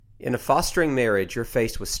In a fostering marriage, you're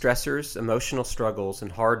faced with stressors, emotional struggles,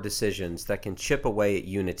 and hard decisions that can chip away at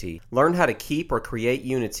unity. Learn how to keep or create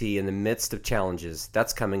unity in the midst of challenges.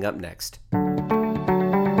 That's coming up next.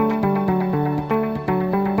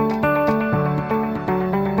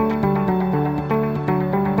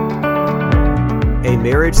 A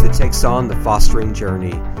marriage that takes on the fostering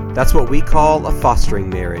journey. That's what we call a fostering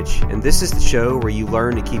marriage. And this is the show where you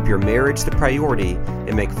learn to keep your marriage the priority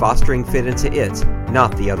and make fostering fit into it,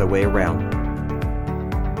 not the other way around.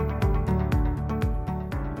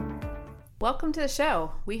 Welcome to the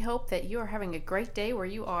show. We hope that you are having a great day where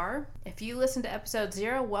you are. If you listened to episode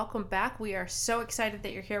 0, welcome back. We are so excited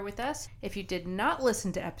that you're here with us. If you did not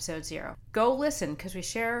listen to episode 0, go listen because we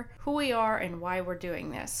share who we are and why we're doing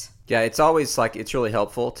this. Yeah, it's always it's really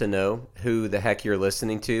helpful to know who the heck you're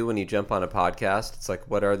listening to when you jump on a podcast. It's like,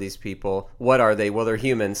 what are these people? What are they? Well, they're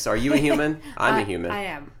humans. Are you a human? I'm a human. I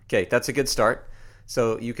am. Okay, that's a good start.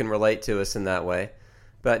 So you can relate to us in that way.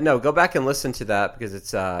 But no, go back and listen to that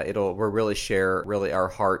because we'll really share our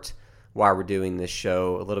heart why we're doing this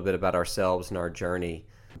show, a little bit about ourselves and our journey.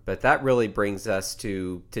 But that really brings us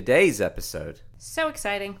to today's episode. So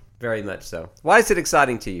exciting. Very much so. Why is it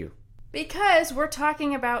exciting to you? Because we're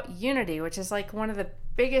talking about unity, which is like one of the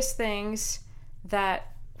biggest things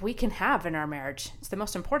that we can have in our marriage. It's the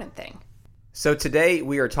most important thing. So today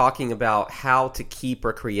we are talking about how to keep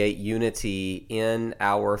or create unity in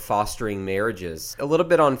our fostering marriages. A little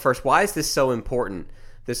bit on first, why is this so important?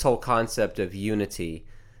 This whole concept of unity.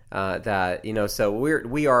 So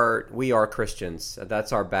we are Christians.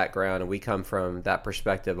 That's our background, and we come from that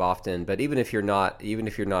perspective often. But even if you're not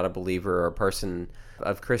a believer or a person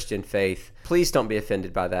of Christian faith, please don't be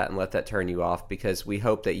offended by that and let that turn you off, because we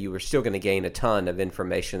hope that you are still going to gain a ton of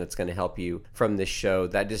information that's going to help you from this show.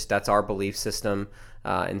 That's our belief system,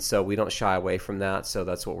 and so we don't shy away from that. So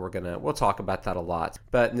that's what we'll talk about that a lot.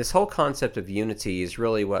 But this whole concept of unity is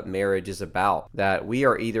really what marriage is about. That we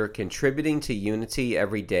are either contributing to unity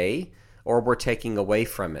every day or we're taking away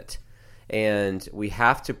from it. And we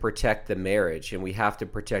have to protect the marriage, and we have to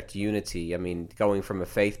protect unity. I mean, going from a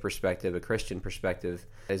faith perspective, a Christian perspective,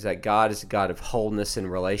 is that God is a God of wholeness and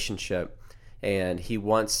relationship, and He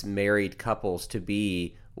wants married couples to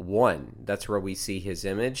be one. That's where we see His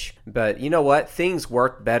image. But you know what? Things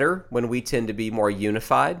work better when we tend to be more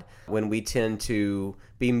unified, when we tend to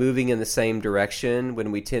be moving in the same direction,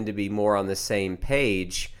 when we tend to be more on the same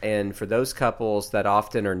page. And for those couples that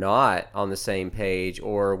often are not on the same page,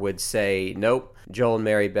 or would say, nope, Joel and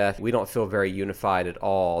Mary Beth, we don't feel very unified at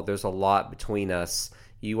all. There's a lot between us.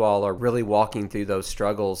 You all are really walking through those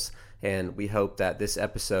struggles, and we hope that this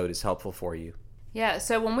episode is helpful for you. Yeah,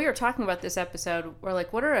 so when we were talking about this episode, we're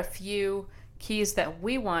like, what are a few keys that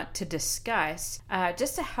we want to discuss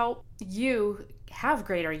just to help you have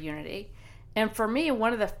greater unity? And for me,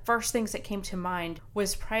 one of the first things that came to mind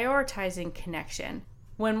was prioritizing connection.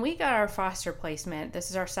 When we got our foster placement, this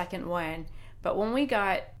is our second one, but when we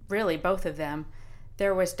got really both of them,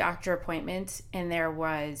 there was doctor appointments and there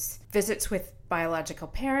was visits with biological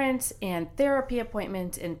parents and therapy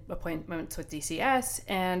appointments and appointments with DCS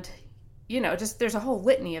and just there's a whole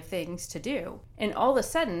litany of things to do. And all of a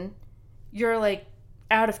sudden, you're like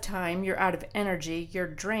out of time, you're out of energy, you're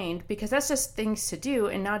drained, because that's just things to do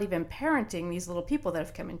and not even parenting these little people that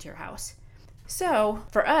have come into your house. So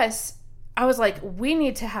for us, I was like, we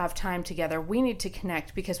need to have time together. We need to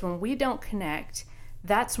connect, because when we don't connect,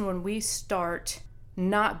 that's when we start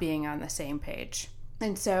not being on the same page.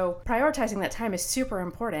 And so prioritizing that time is super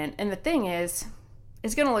important. And the thing is,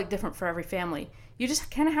 it's going to look different for every family. You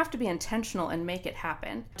just kind of have to be intentional and make it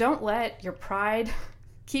happen. Don't let your pride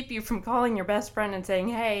keep you from calling your best friend and saying,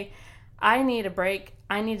 hey, I need a break.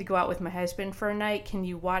 I need to go out with my husband for a night. Can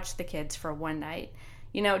you watch the kids for one night?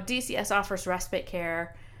 DCS offers respite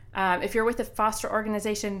care. If you're with a foster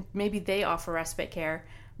organization, maybe they offer respite care.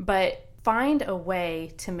 But find a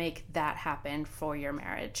way to make that happen for your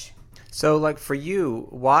marriage. So like for you,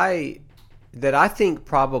 why that I think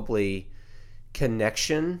probably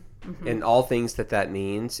connection and all things that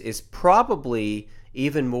means is probably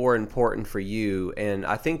even more important for you. And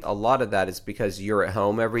I think a lot of that is because you're at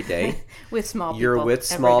home every day. With small people. You're with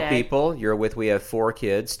small people. We have 4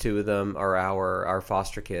 kids. 2 of them are our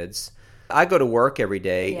foster kids. I go to work every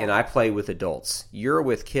day and I play with adults. You're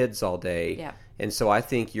with kids all day. Yeah. And so I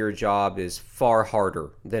think your job is far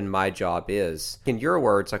harder than my job is. In your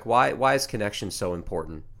words, like why is connection so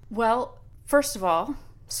important? Well, first of all,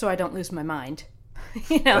 so I don't lose my mind.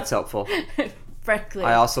 That's helpful. Frankly.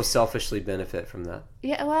 I also selfishly benefit from that.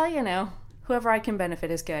 Yeah, well, whoever I can benefit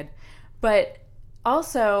is good. But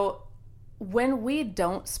also, when we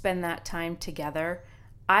don't spend that time together,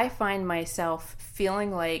 I find myself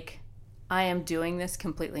feeling like I am doing this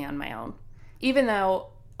completely on my own. Even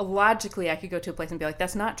though logically I could go to a place and be like,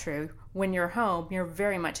 that's not true. When you're home, you're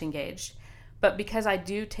very much engaged. But because I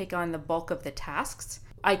do take on the bulk of the tasks,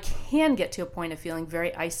 I can get to a point of feeling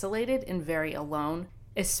very isolated and very alone.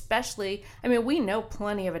 Especially, I mean, we know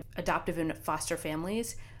plenty of adoptive and foster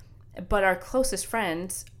families, but our closest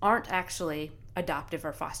friends aren't actually adoptive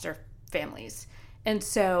or foster families. And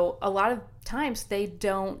so a lot of times they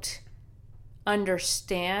don't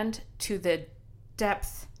understand to the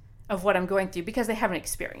depth of what I'm going through because they haven't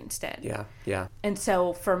experienced it. Yeah. And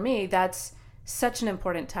so for me, that's such an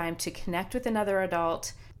important time to connect with another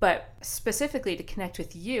adult, but specifically to connect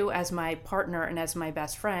with you as my partner and as my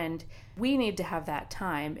best friend. We need to have that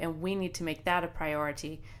time, and we need to make that a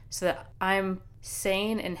priority so that I'm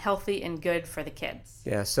sane and healthy and good for the kids.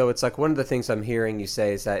 Yeah, so it's like one of the things I'm hearing you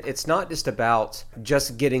say is that it's not just about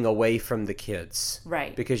just getting away from the kids.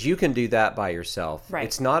 Right. Because you can do that by yourself. Right.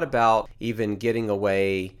 It's not about even getting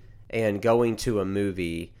away and going to a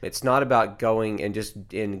movie. It's not about going and just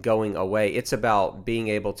going away. It's about being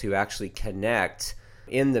able to actually connect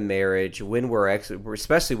in the marriage when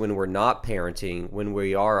especially when we're not parenting, when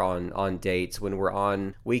we are on dates, when we're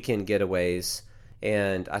on weekend getaways.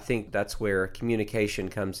 And I think that's where communication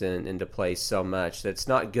comes into play so much. That it's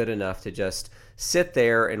not good enough to just sit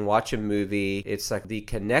there and watch a movie. It's like the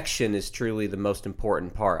connection is truly the most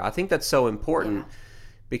important part. I think that's so important. Yeah.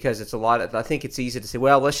 Because it's I think it's easy to say,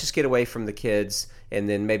 well, let's just get away from the kids and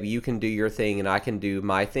then maybe you can do your thing and I can do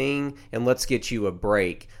my thing and let's get you a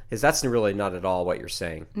break. Because that's really not at all what you're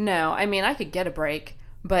saying. No, I mean, I could get a break,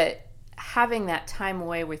 but having that time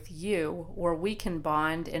away with you where we can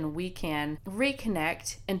bond and we can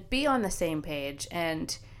reconnect and be on the same page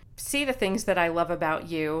and see the things that I love about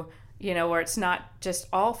you, where it's not just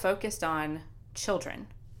all focused on children.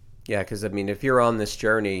 Yeah, because, I mean, if you're on this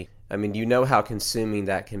journey, I mean, you know how consuming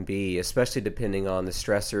that can be, especially depending on the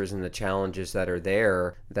stressors and the challenges that are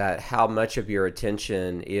there, that how much of your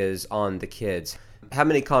attention is on the kids. How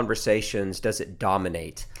many conversations does it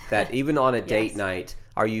dominate? That even on a date night,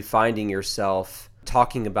 are you finding yourself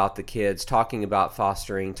talking about the kids, talking about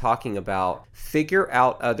fostering, talking about figure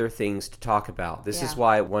out other things to talk about? This is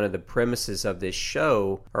why one of the premises of this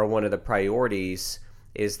show, or one of the priorities,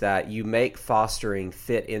 is that you make fostering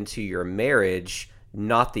fit into your marriage,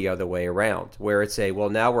 not the other way around, where it's well,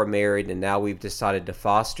 now we're married and now we've decided to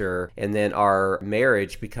foster, and then our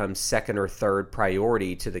marriage becomes second or third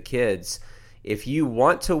priority to the kids. If you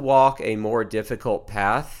want to walk a more difficult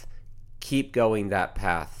path, keep going that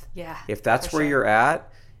path. Yeah. If that's where you're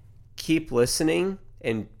at, keep listening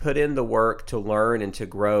and put in the work to learn and to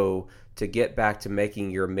grow, to get back to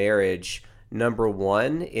making your marriage number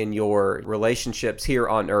one in your relationships here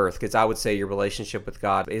on earth, because I would say your relationship with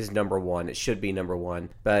God is number one. It should be number one.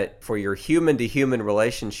 But for your human-to-human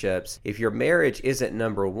relationships, if your marriage isn't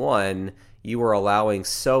number one, you are allowing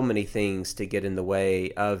so many things to get in the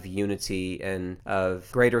way of unity and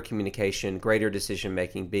of greater communication, greater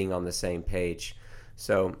decision-making, being on the same page.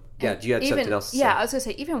 So, yeah, do you have something else to say? Yeah, I was going to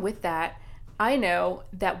say, even with that, I know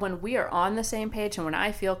that when we are on the same page and when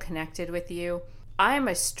I feel connected with you, I'm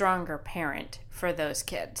a stronger parent for those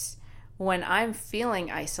kids. When I'm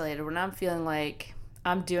feeling isolated, when I'm feeling like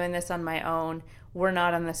I'm doing this on my own, we're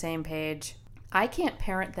not on the same page, I can't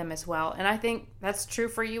parent them as well. And I think that's true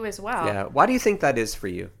for you as well. Yeah. Why do you think that is for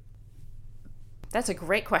you? That's a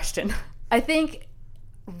great question. I think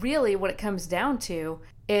really what it comes down to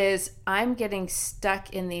is I'm getting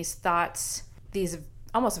stuck in these thoughts, these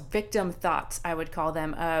almost victim thoughts, I would call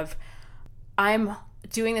them, of I'm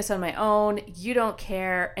doing this on my own, you don't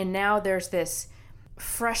care, and now there's this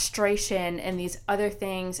frustration and these other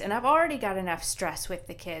things, and I've already got enough stress with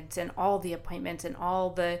the kids and all the appointments and all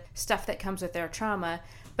the stuff that comes with their trauma,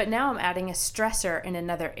 but now I'm adding a stressor in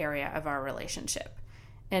another area of our relationship.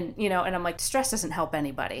 And and I'm like, stress doesn't help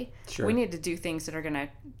anybody. Sure. We need to do things that are going to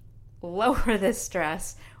lower this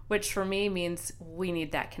stress, which for me means we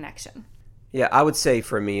need that connection. Yeah, I would say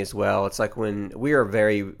for me as well, it's like when we are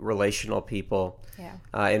very relational people,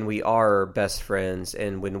 and we are best friends,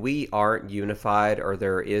 and when we aren't unified, or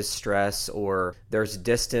there is stress, or there's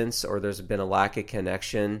distance, or there's been a lack of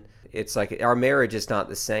connection, it's like our marriage is not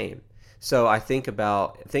the same. So I think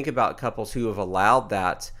about couples who have allowed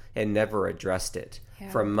that and never addressed it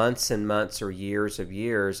for months and months or years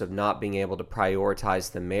of not being able to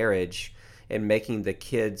prioritize the marriage and making the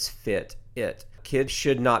kids fit it. Kids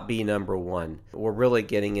should not be number one. We're really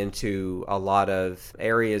getting into a lot of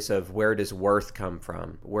areas of where does worth come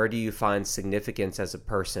from? Where do you find significance as a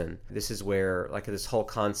person? This is where like this whole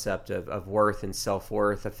concept of worth and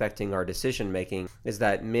self-worth affecting our decision making is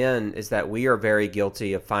that we are very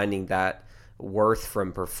guilty of finding that worth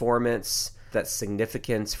from performance, that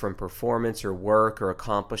significance from performance or work or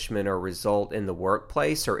accomplishment or result in the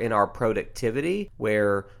workplace or in our productivity,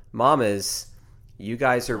 where mamas, you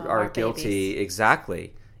guys are guilty. Babies.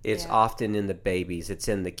 Exactly. It's often in the babies. It's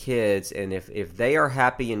in the kids. And if they are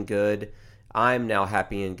happy and good, I'm now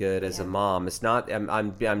happy and good as a mom. It's not,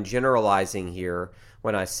 I'm generalizing here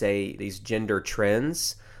when I say these gender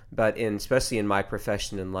trends, but especially in my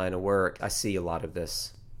profession and line of work, I see a lot of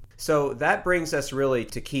this. So that brings us really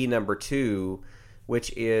to key number 2,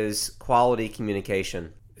 which is quality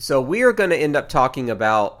communication. So we are going to end up talking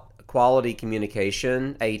about quality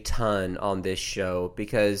communication a ton on this show,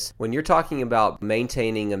 because when you're talking about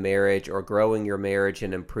maintaining a marriage or growing your marriage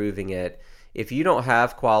and improving it, if you don't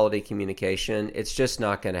have quality communication, it's just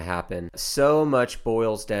not going to happen. So much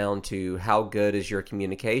boils down to how good is your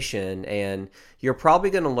communication, and you're probably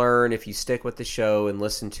going to learn if you stick with the show and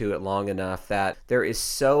listen to it long enough that there is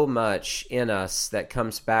so much in us that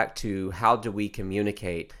comes back to how do we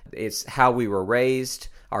communicate. It's how we were raised,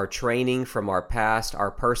 our training from our past, our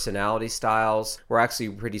personality styles. We're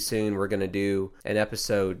actually pretty soon we're going to do an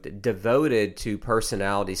episode devoted to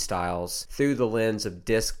personality styles through the lens of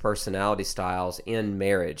DISC personality styles in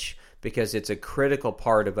marriage, because it's a critical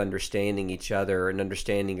part of understanding each other and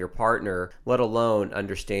understanding your partner, let alone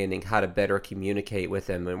understanding how to better communicate with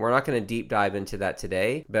them. And we're not going to deep dive into that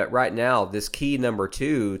today, but right now, this key number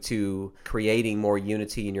 2 to creating more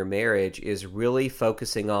unity in your marriage is really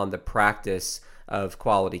focusing on the practice of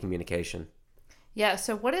quality communication. Yeah,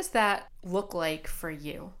 so what does that look like for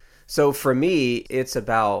you? So for me, it's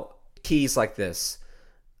about keys like this: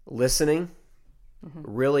 listening,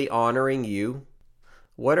 really honoring you.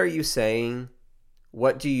 What are you saying?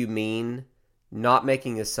 What do you mean? Not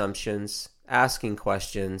making assumptions, asking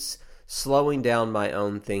questions, slowing down my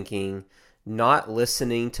own thinking, not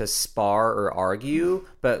listening to spar or argue,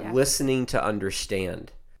 but listening to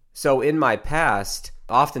understand. So in my past,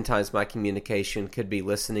 oftentimes my communication could be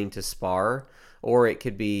listening to spar, or it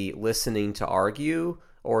could be listening to argue,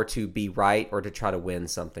 or to be right, or to try to win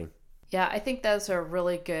something. Yeah, I think those are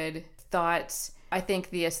really good thoughts. I think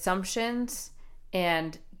the assumptions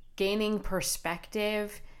and gaining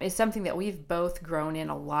perspective is something that we've both grown in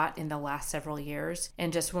a lot in the last several years.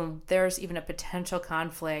 And just when there's even a potential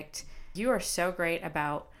conflict, you are so great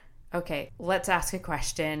about, okay, let's ask a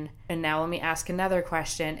question, and now let me ask another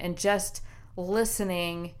question, and just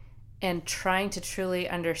listening and trying to truly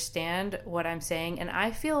understand what I'm saying. And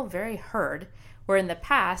I feel very heard, where in the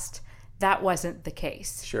past, that wasn't the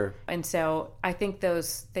case. Sure. And so I think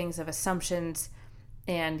those things of assumptions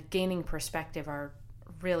and gaining perspective are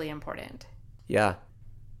really important. Yeah.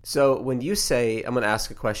 So when you say, I'm going to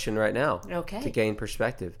ask a question right now. Okay. To gain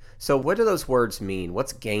perspective. So what do those words mean?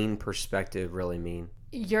 What's gain perspective really mean?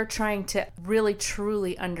 You're trying to really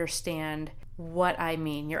truly understand what I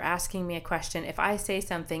mean. You're asking me a question. If I say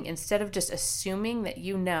something, instead of just assuming that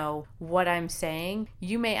you know what I'm saying,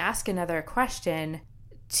 you may ask another question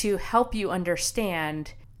to help you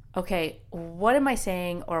understand, okay, what am I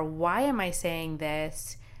saying, or why am I saying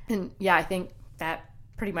this? And yeah, I think that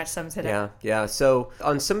pretty much sums it up. Yeah. So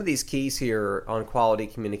on some of these keys here on quality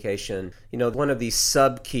communication, one of these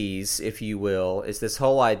sub keys, if you will, is this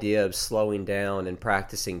whole idea of slowing down and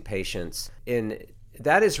practicing patience. And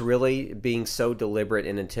that is really being so deliberate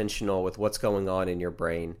and intentional with what's going on in your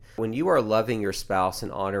brain. When you are loving your spouse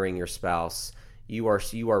and honoring your spouse, you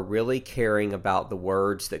are really caring about the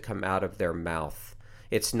words that come out of their mouth.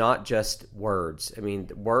 It's not just words. I mean,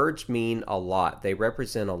 words mean a lot. They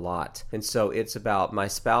represent a lot. And so it's about my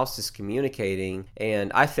spouse is communicating,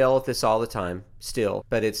 and I fail at this all the time still,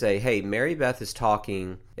 but it's hey, Mary Beth is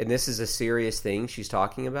talking, and this is a serious thing she's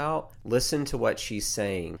talking about. Listen to what she's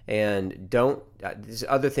saying, and there's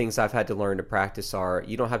other things I've had to learn to practice are,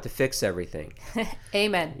 you don't have to fix everything.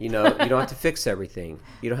 Amen. You don't have to fix everything.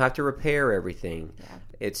 You don't have to repair everything.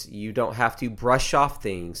 Yeah. You don't have to brush off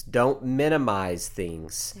things. Don't minimize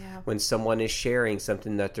things when someone is sharing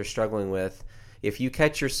something that they're struggling with. If you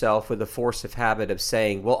catch yourself with a forceful habit of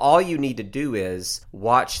saying, well, all you need to do is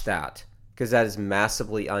watch that, because that is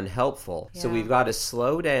massively unhelpful. Yeah. So we've got to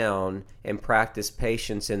slow down and practice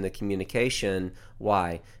patience in the communication.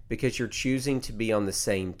 Why? Because you're choosing to be on the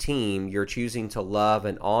same team. You're choosing to love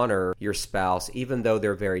and honor your spouse, even though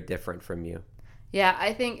they're very different from you. Yeah,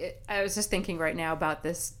 I was just thinking right now about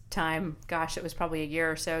this time. Gosh, it was probably a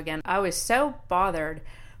year or so again. I was so bothered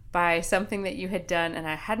by something that you had done, and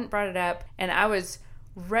I hadn't brought it up, and I was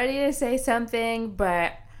ready to say something,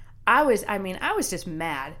 but I was just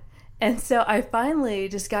mad. And so I finally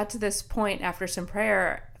just got to this point after some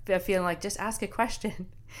prayer of feeling like, just ask a question.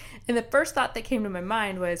 And the first thought that came to my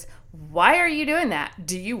mind was, why are you doing that?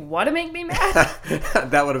 Do you want to make me mad?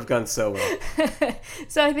 That would have gone so well.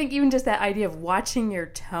 So I think even just that idea of watching your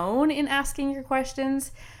tone in asking your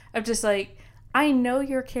questions, of just like, I know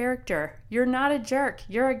your character. You're not a jerk.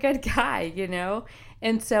 You're a good guy, you know?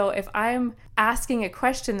 And so if I'm asking a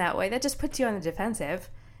question that way, that just puts you on the defensive.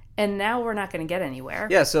 And now we're not going to get anywhere.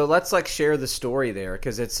 Yeah, so let's share the story there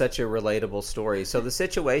because it's such a relatable story. So the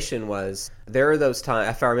situation was, there are those times,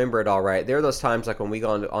 if I remember it all right, there are those times like when we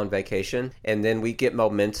go on vacation and then we get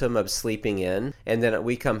momentum of sleeping in, and then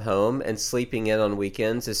we come home, and sleeping in on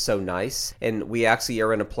weekends is so nice. And we actually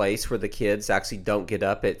are in a place where the kids actually don't get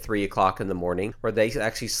up at 3 o'clock in the morning, where they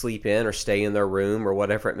actually sleep in or stay in their room or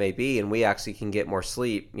whatever it may be, and we actually can get more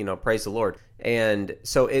sleep, praise the Lord. And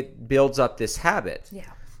so it builds up this habit.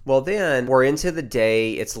 Yeah. Well, then we're into the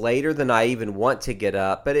day. It's later than I even want to get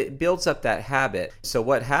up, but it builds up that habit. So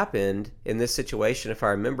what happened in this situation, if I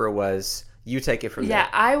remember, was you take it from there. Yeah,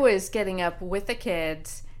 I was getting up with the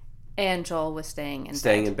kids, and Joel was staying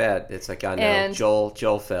in bed. It's like, I know, and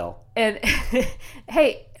Joel fell. And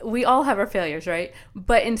hey, we all have our failures, right?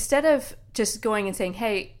 But instead of just going and saying,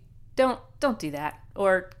 hey, don't do that,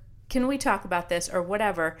 or can we talk about this, or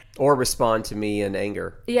whatever. Or respond to me in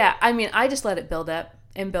anger. Yeah, I just let it build up.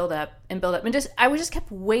 And build up and build up. And I just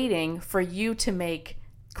kept waiting for you to make,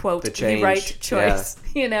 quote, the right choice,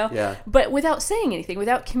 Yeah. Yeah. But without saying anything,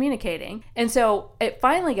 without communicating. And so it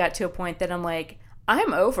finally got to a point that I'm like,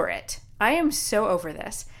 I'm over it. I am so over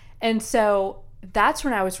this. And so that's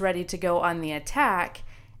when I was ready to go on the attack.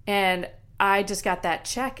 And I just got that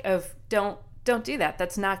check of, don't do that.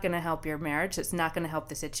 That's not going to help your marriage. It's not going to help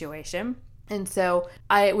the situation. And so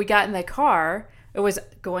we got in the car. It was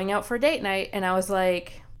going out for date night, and I was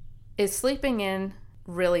like, is sleeping in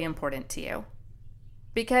really important to you?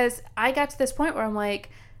 Because I got to this point where I'm like,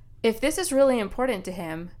 if this is really important to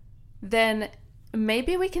him, then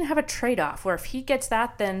maybe we can have a trade-off where if he gets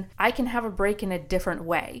that, then I can have a break in a different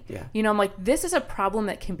way. Yeah. I'm like, this is a problem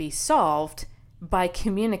that can be solved by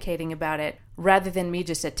communicating about it rather than me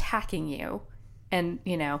just attacking you and,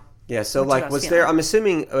 Yeah, so was there, I'm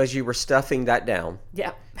assuming as you were stuffing that down,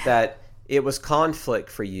 yeah, that it was conflict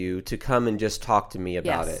for you to come and just talk to me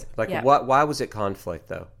about it. Why was it conflict,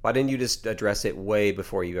 though? Why didn't you just address it way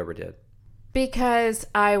before you ever did? Because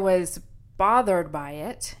I was bothered by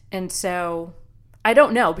it. And so I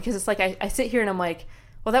don't know, because it's like I sit here and I'm like,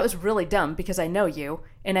 well, that was really dumb because I know you,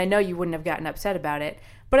 and I know you wouldn't have gotten upset about it.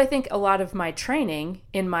 But I think a lot of my training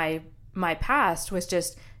in my past was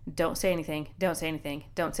just, don't say anything, don't say anything,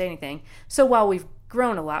 don't say anything. So while we've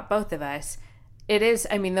grown a lot, both of us, it is,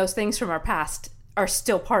 those things from our past are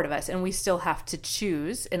still part of us, and we still have to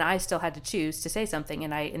choose, and I still had to choose to say something,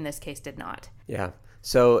 and I, in this case, did not. Yeah.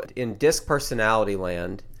 So in disc personality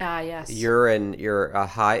land, yes, you're a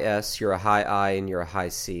high S, you're a high I, and you're a high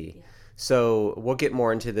C. Yeah. So we'll get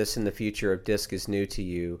more into this in the future if disc is new to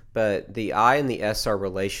you, but the I and the S are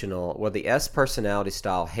relational. Well, the S personality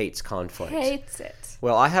style hates conflict. Hates it.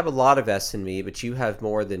 Well, I have a lot of S in me, but you have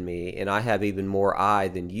more than me, and I have even more I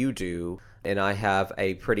than you do. And I have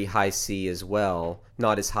a pretty high C as well.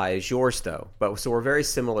 Not as high as yours, though. So we're very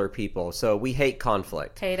similar people. So we hate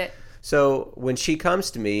conflict. Hate it. So when she comes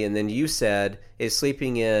to me and then you said, is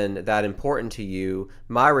sleeping in that important to you?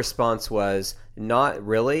 My response was, not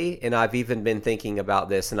really. And I've even been thinking about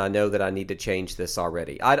this, and I know that I need to change this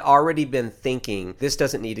already. I'd already been thinking, this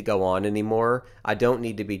doesn't need to go on anymore. I don't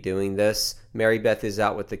need to be doing this. Mary Beth is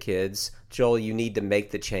out with the kids. Joel, you need to make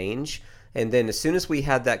the change. And then as soon as we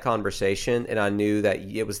had that conversation and I knew that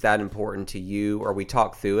it was that important to you, or we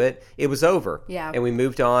talked through it, it was over. Yeah. And we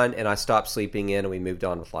moved on, and I stopped sleeping in, and we moved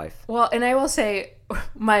on with life. Well, and I will say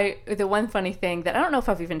the one funny thing that I don't know if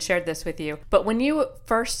I've even shared this with you, but when you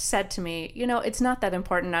first said to me, it's not that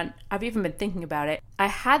important, I've even been thinking about it, I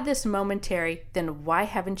had this momentary, then why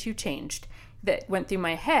haven't you changed, that went through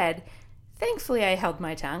my head. Thankfully, I held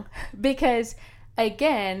my tongue because,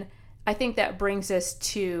 again, I think that brings us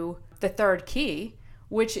to the third key,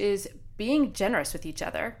 which is being generous with each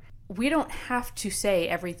other. We don't have to say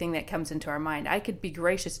everything that comes into our mind. I could be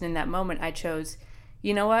gracious, and in that moment I chose,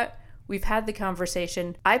 you know what? We've had the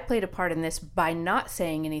conversation. I played a part in this by not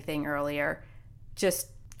saying anything earlier. Just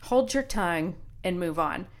hold your tongue and move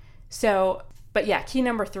on. So, but yeah, key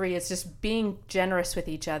number 3 is just being generous with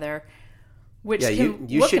each other, which can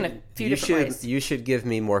look in a few different ways. You should give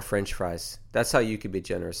me more French fries. That's how you could be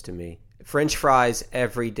generous to me. French fries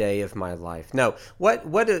every day of my life. No,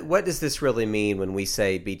 what does this really mean when we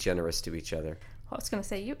say be generous to each other? Well, I was going to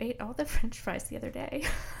say, you ate all the French fries the other day.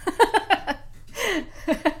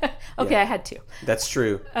 Okay, yeah. I had 2. That's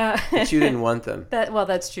true. But you didn't want them.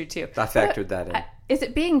 That's true too. I factored that in. Is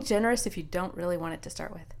it being generous if you don't really want it to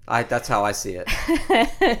start with? That's how I see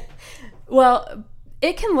it. Well,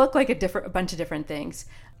 it can look like a bunch of different things.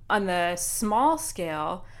 On the small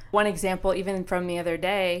scale, one example, even from the other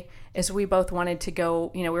day, is we both wanted to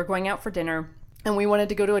go, we were going out for dinner and we wanted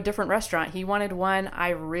to go to a different restaurant. He wanted one. I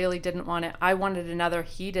really didn't want it. I wanted another.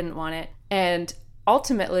 He didn't want it. And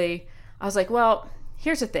ultimately, I was like, well,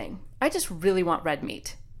 here's the thing. I just really want red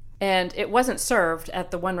meat. And it wasn't served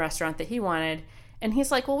at the one restaurant that he wanted. And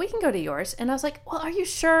he's like, well, we can go to yours. And I was like, well, are you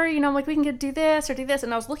sure? I'm like, we can do this or do this.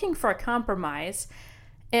 And I was looking for a compromise.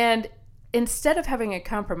 And instead of having a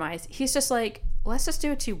compromise, he's just like, let's just do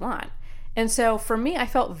what you want. And so for me, I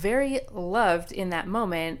felt very loved in that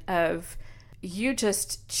moment of you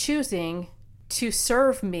just choosing to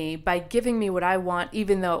serve me by giving me what I want,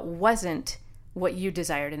 even though it wasn't what you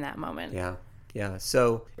desired in that moment. Yeah. Yeah.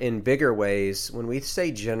 So in bigger ways, when we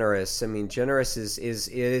say generous, I mean, generous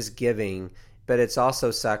is giving, but it's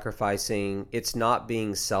also sacrificing. It's not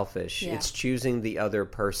being selfish. Yeah. It's choosing the other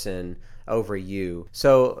person over you.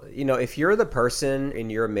 So, if you're the person in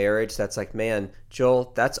your marriage that's like, man,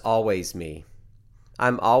 Joel, that's always me.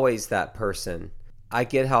 I'm always that person. I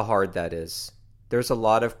get how hard that is. There's a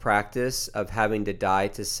lot of practice of having to die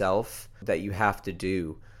to self that you have to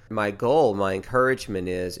do. My goal, my encouragement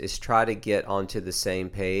is try to get onto the same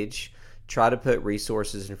page. Try to put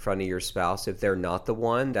resources in front of your spouse if they're not the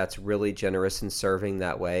one that's really generous in serving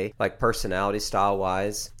that way. Like personality style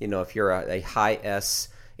wise, if you're a high S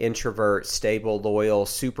introvert, stable, loyal,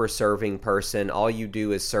 super serving person, all you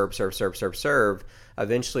do is serve.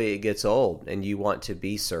 Eventually it gets old and you want to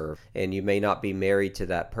be served, and you may not be married to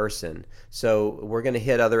that person. So we're going to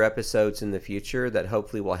hit other episodes in the future that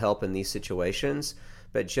hopefully will help in these situations.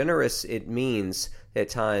 But generous, it means at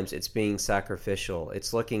times it's being sacrificial.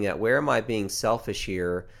 It's looking at where am I being selfish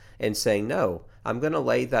here and saying, no, I'm going to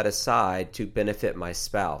lay that aside to benefit my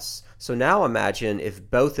spouse. So now imagine if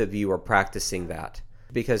both of you are practicing that.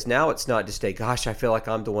 Because now it's not just gosh, I feel like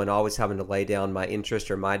I'm the one always having to lay down my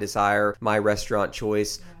interest or my desire, my restaurant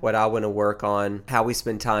choice, what I want to work on, how we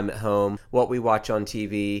spend time at home, what we watch on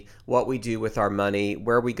TV, what we do with our money,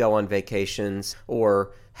 where we go on vacations,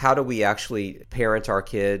 or how do we actually parent our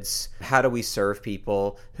kids? How do we serve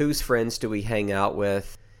people? Whose friends do we hang out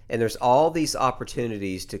with? And there's all these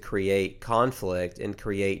opportunities to create conflict and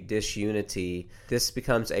create disunity. This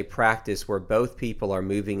becomes a practice where both people are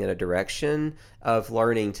moving in a direction of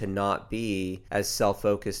learning to not be as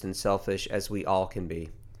self-focused and selfish as we all can be.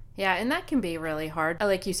 Yeah, and that can be really hard.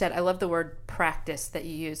 Like you said, I love the word practice that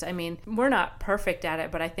you use. I mean, we're not perfect at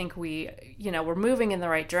it, but I think we're moving in the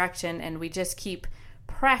right direction, and we just keep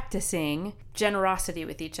practicing generosity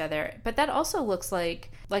with each other. But that also looks like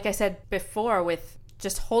I said before, with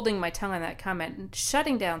just holding my tongue on that comment and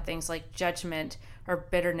shutting down things like judgment or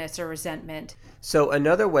bitterness or resentment. So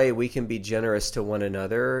another way we can be generous to one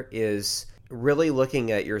another is really looking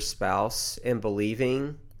at your spouse and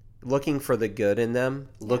looking for the good in them,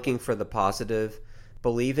 looking for the positive,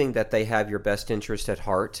 believing that they have your best interest at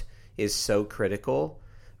heart is so critical,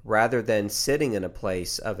 rather than sitting in a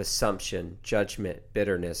place of assumption, judgment,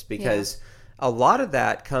 bitterness, because a lot of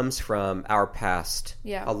that comes from our past.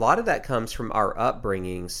 Yeah. A lot of that comes from our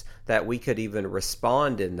upbringings that we could even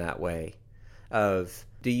respond in that way of,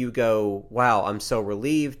 do you go, wow, I'm so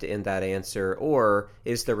relieved in that answer? Or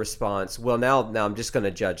is the response, well, now I'm just going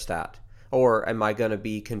to judge that? Or am I going to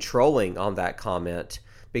be controlling on that comment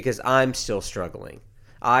because I'm still struggling?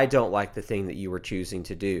 I don't like the thing that you were choosing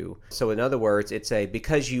to do. So in other words, it's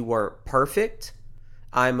because you weren't perfect,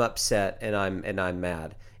 I'm upset and I'm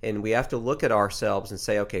mad. And we have to look at ourselves and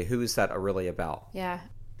say, okay, who is that really about? Yeah.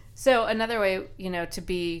 So another way, to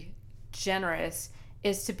be generous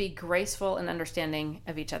is to be graceful and understanding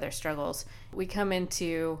of each other's struggles. We come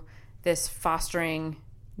into this fostering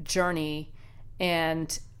journey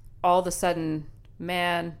and all of a sudden,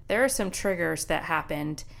 man, there are some triggers that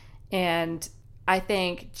happened. And I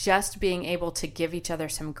think just being able to give each other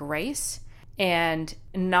some grace and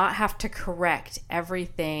not have to correct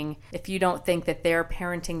everything if you don't think that they're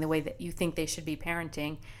parenting the way that you think they should be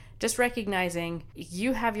parenting. Just recognizing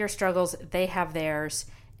you have your struggles, they have theirs,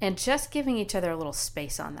 and just giving each other a little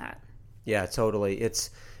space on that. Yeah, totally.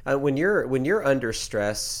 It's when you're under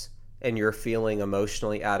stress and you're feeling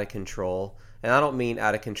emotionally out of control, And I don't mean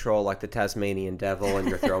out of control like the Tasmanian devil and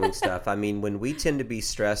you're throwing stuff. I mean, when we tend to be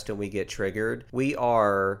stressed and we get triggered, we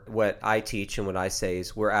are, what I teach and what I say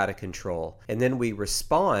is we're out of control. And then we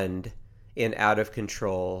respond in out of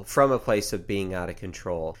control from a place of being out of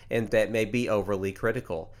control. And that may be overly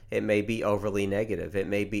critical. It may be overly negative. It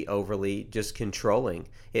may be overly just controlling.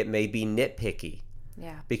 It may be nitpicky.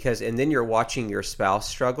 Yeah. And then you're watching your spouse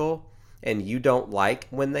struggle and you don't like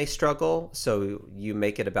when they struggle. So you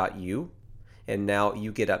make it about you. And now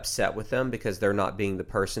you get upset with them because they're not being the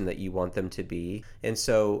person that you want them to be. And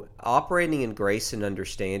so operating in grace and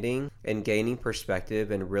understanding and gaining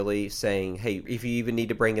perspective and really saying, hey, if you even need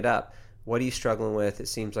to bring it up, what are you struggling with? It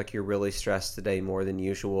seems like you're really stressed today more than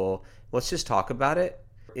usual. Let's just talk about it.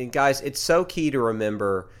 And guys, it's so key to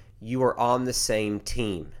remember you are on the same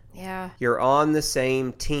team. Yeah. You're on the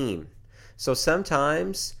same team. So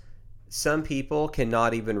sometimes some people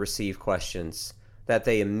cannot even receive questions, that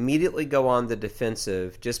they immediately go on the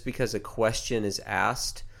defensive just because a question is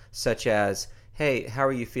asked, such as, hey, how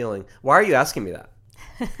are you feeling? Why are you asking me that?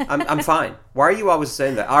 I'm fine. Why are you always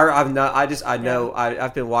saying that?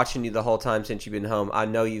 I've been watching you the whole time since you've been home. I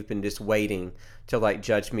know you've been just waiting to like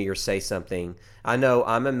judge me or say something. I know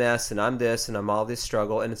I'm a mess and I'm this and I'm all this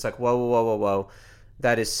struggle. And it's like, whoa.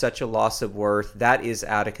 That is such a loss of worth. That is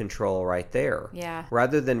out of control right there. Yeah.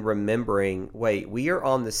 Rather than remembering, wait, we are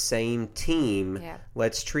on the same team. Yeah.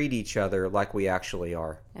 Let's treat each other like we actually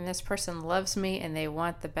are. And this person loves me and they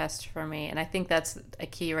want the best for me. And I think that's a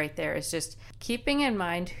key right there, is just keeping in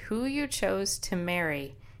mind who you chose to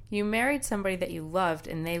marry. You married somebody that you loved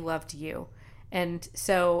and they loved you. And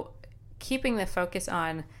so keeping the focus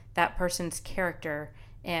on that person's character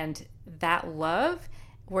and that love,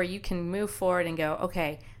 where you can move forward and go,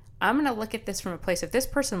 okay, I'm going to look at this from a place of this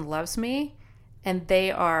person loves me and they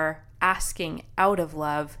are asking out of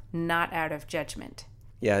love, not out of judgment.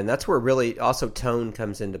 Yeah, and that's where really also tone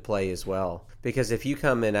comes into play as well. Because if you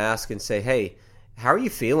come and ask and say, hey, how are you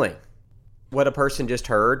feeling? What a person just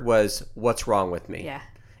heard was, what's wrong with me? Yeah,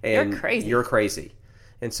 And you're crazy.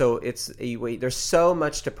 And so there's so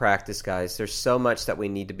much to practice, guys. There's so much that we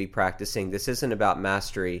need to be practicing. This isn't about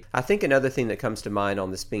mastery. I think another thing that comes to mind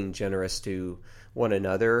on this being generous to one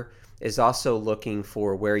another is also looking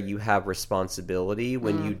for where you have responsibility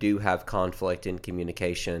when you do have conflict in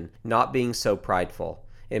communication, not being so prideful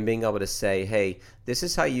and being able to say, hey, this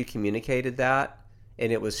is how you communicated that,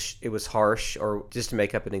 and it was harsh, or just to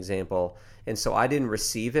make up an example. And so I didn't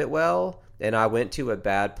receive it well, and I went to a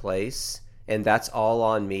bad place, and that's all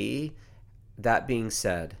on me. That being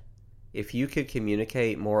said, if you could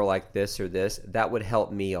communicate more like this or this, that would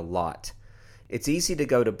help me a lot. It's easy to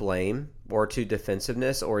go to blame or to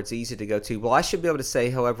defensiveness, or it's easy to go to, well, I should be able to say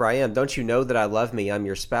however I am. Don't you know that I love me? I'm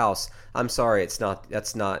your spouse. I'm sorry. It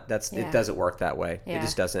doesn't work that way. Yeah. It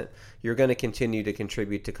just doesn't. You're going to continue to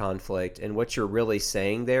contribute to conflict. And what you're really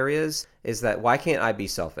saying there is that why can't I be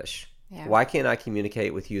selfish? Yeah. Why can't I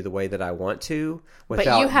communicate with you the way that I want to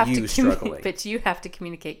without you struggling? But you have to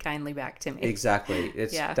communicate kindly back to me. Exactly.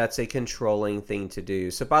 That's a controlling thing to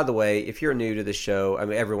do. So, by the way, if you're new to the show, I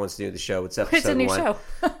mean, everyone's new to the show. It's episode 1. It's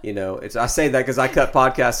a new show. I say that because I cut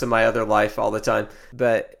podcasts in my other life all the time.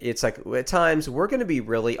 But it's like at times we're going to be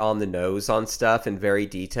really on the nose on stuff and very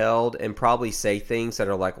detailed, and probably say things that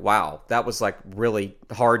are like, wow, that was like really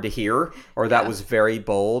hard to hear, or that was very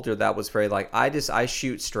bold, or that was very like, I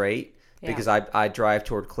shoot straight. Because I drive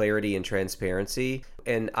toward clarity and transparency.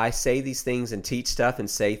 And I say these things and teach stuff and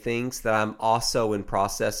say things that I'm also in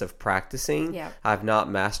process of practicing. Yeah. I've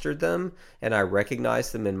not mastered them, and I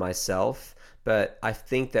recognize them in myself. But I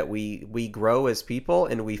think that we grow as people,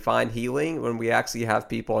 and we find healing when we actually have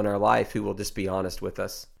people in our life who will just be honest with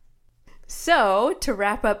us. So, to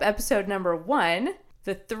wrap up episode number 1,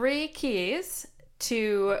 the 3 keys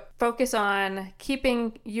to focus on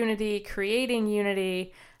keeping unity, creating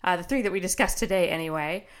unity, the 3 that we discussed today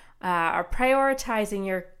anyway, are prioritizing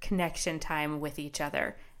your connection time with each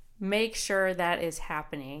other. Make sure that is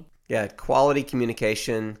happening. Yeah, quality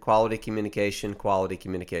communication, quality communication, quality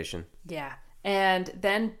communication. Yeah, and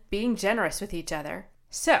then being generous with each other.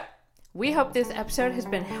 So, we hope this episode has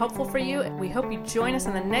been helpful for you. We hope you join us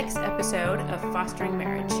on the next episode of Fostering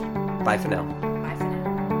Marriage. Bye for now.